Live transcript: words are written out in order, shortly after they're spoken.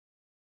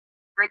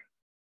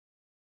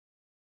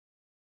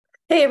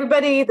Hey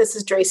everybody, this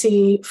is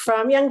Tracy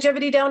from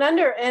Youngevity Down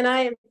Under, and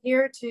I am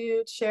here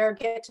to share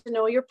Get to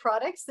Know Your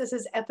Products. This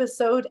is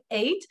episode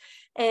 8,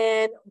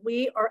 and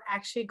we are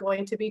actually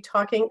going to be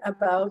talking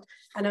about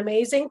an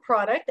amazing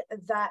product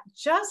that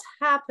just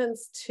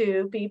happens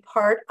to be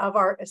part of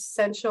our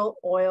essential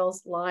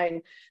oils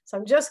line. So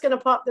I'm just going to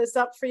pop this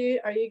up for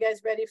you. Are you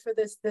guys ready for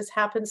this? This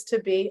happens to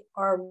be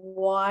our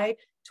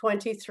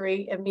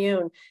Y-23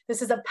 Immune.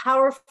 This is a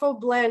powerful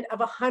blend of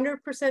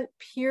 100%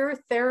 pure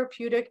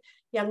therapeutic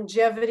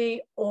Youngevity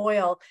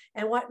oil.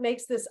 And what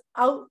makes this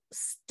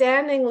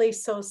outstandingly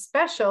so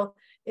special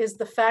is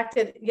the fact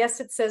that, yes,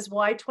 it says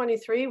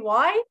Y-23.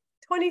 Why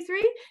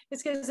 23?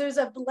 It's because there's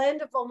a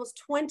blend of almost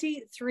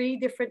 23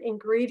 different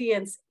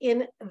ingredients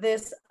in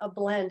this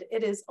blend.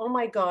 It is, oh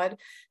my God,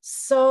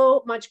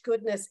 so much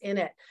goodness in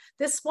it.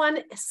 This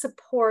one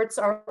supports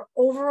our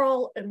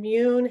overall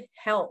immune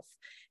health.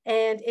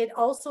 And it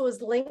also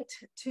is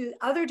linked to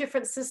other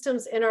different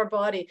systems in our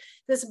body.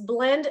 This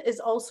blend is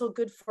also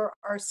good for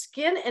our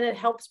skin, and it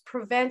helps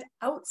prevent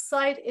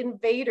outside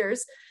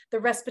invaders, the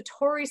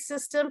respiratory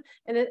system,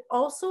 and it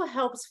also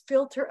helps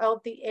filter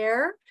out the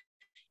air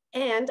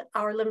and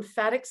our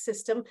lymphatic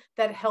system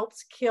that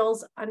helps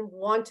kills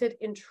unwanted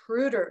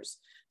intruders.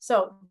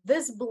 So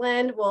this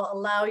blend will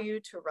allow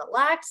you to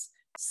relax,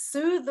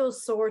 soothe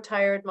those sore,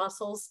 tired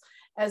muscles,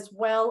 as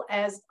well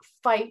as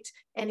fight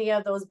any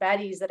of those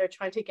baddies that are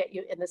trying to get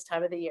you in this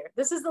time of the year.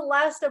 This is the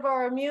last of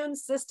our immune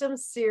system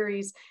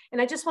series,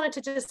 and I just wanted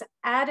to just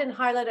add and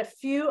highlight a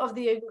few of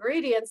the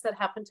ingredients that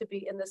happen to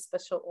be in this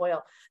special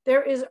oil.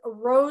 There is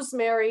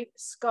rosemary,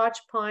 Scotch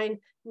pine,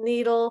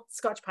 needle,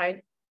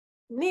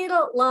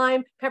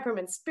 lime,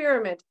 peppermint,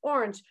 spearmint,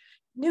 orange,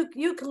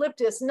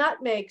 eucalyptus,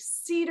 nutmeg,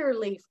 cedar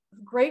leaf,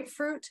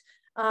 grapefruit,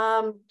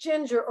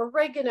 ginger,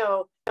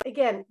 oregano.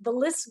 Again, the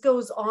list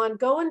goes on.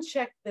 Go and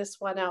check this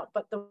one out.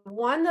 But the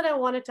one that I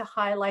wanted to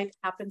highlight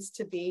happens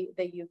to be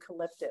the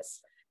eucalyptus.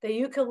 The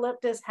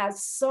eucalyptus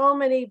has so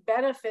many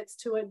benefits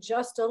to it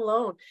just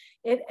alone.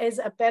 It is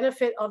a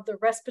benefit of the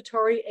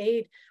respiratory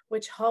aid,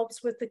 which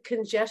helps with the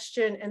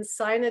congestion and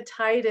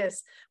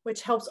sinusitis,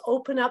 which helps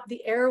open up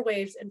the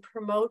airways and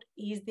promote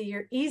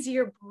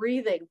easier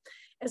breathing,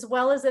 as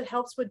well as it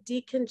helps with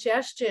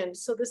decongestion.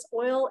 So this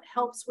oil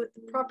helps with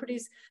the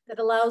properties that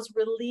allows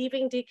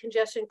relieving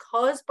decongestion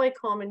caused by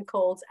common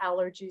colds,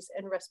 allergies,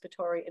 and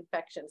respiratory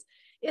infections.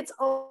 It's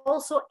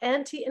also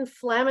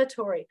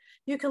anti-inflammatory.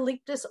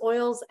 Eucalyptus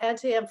oil's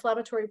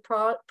anti-inflammatory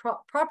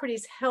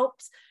properties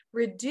helps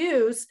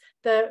reduce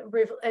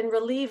and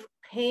relieve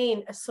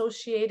pain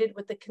associated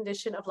with the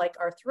condition of like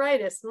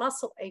arthritis,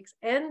 muscle aches,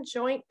 and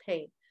joint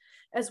pain,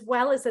 as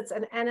well as it's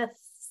an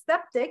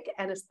anesthetic,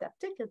 a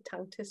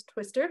tongue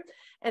twister,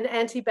 and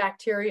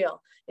antibacterial.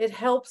 It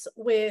helps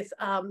with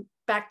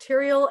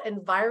bacterial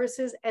and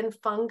viruses and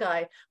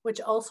fungi,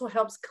 which also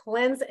helps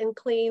cleanse and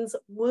cleans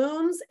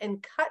wounds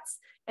and cuts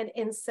and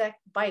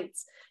insect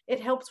bites. It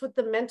helps with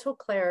the mental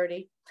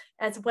clarity,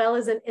 as well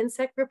as an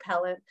insect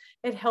repellent.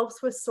 It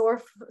helps with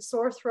sore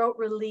throat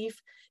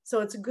relief.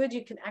 So it's good.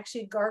 You can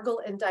actually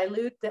gargle and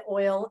dilute the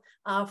oil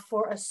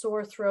for a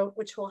sore throat,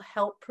 which will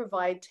help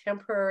provide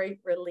temporary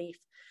relief.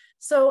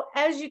 So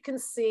as you can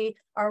see,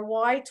 our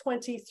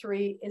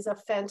Y-23 is a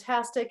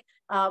fantastic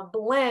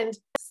blend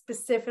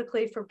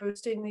specifically for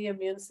boosting the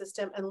immune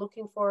system and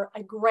looking for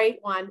a great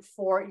one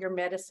for your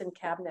medicine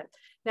cabinet.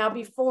 Now,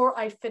 before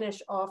I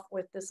finish off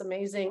with this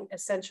amazing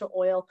essential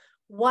oil,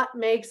 what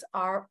makes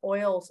our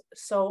oils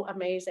so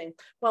amazing?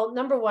 Well,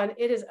 number one,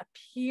 it is a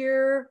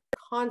pure,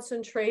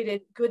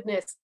 concentrated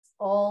goodness.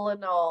 All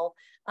in all,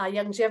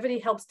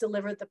 Youngevity helps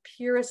deliver the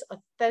purest,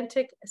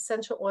 authentic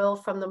essential oil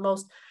from the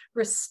most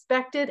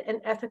respected and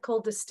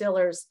ethical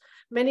distillers.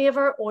 Many of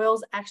our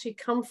oils actually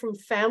come from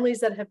families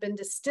that have been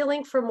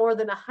distilling for more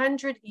than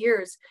 100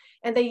 years,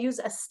 and they use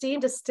a steam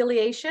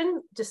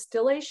distillation,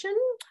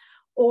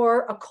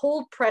 or a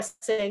cold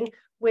pressing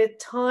with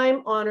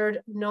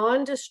time-honored,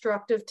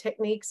 non-destructive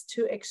techniques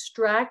to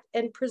extract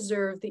and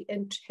preserve the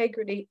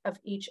integrity of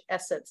each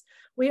essence.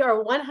 We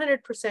are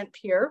 100%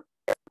 pure,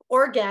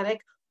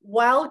 organic,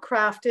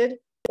 wild-crafted,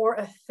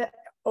 or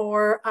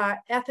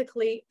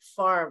ethically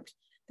farmed.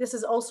 This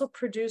is also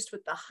produced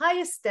with the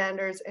highest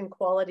standards and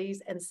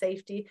qualities and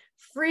safety,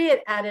 free of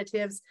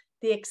additives,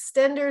 free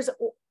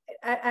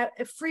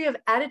of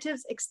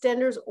additives,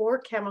 extenders, or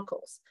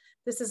chemicals.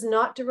 This is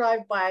not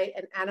derived by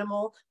an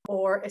animal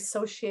or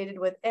associated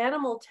with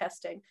animal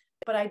testing.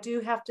 But I do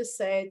have to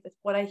say that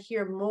what I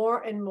hear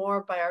more and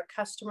more by our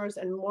customers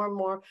and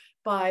more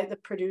by the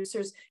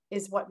producers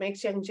is what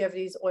makes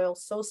Youngevity's oil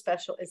so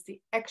special is the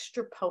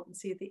extra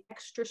potency, the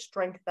extra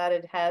strength that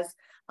it has,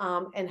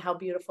 and how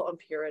beautiful and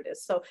pure it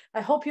is. So I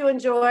hope you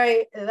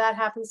enjoy. That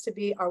happens to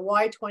be our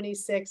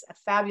Y-26, a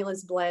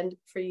fabulous blend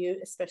for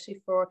you,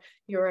 especially for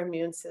your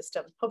immune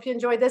system. Hope you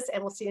enjoyed this,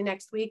 and we'll see you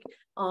next week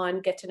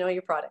on Get to Know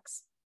Your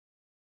Products.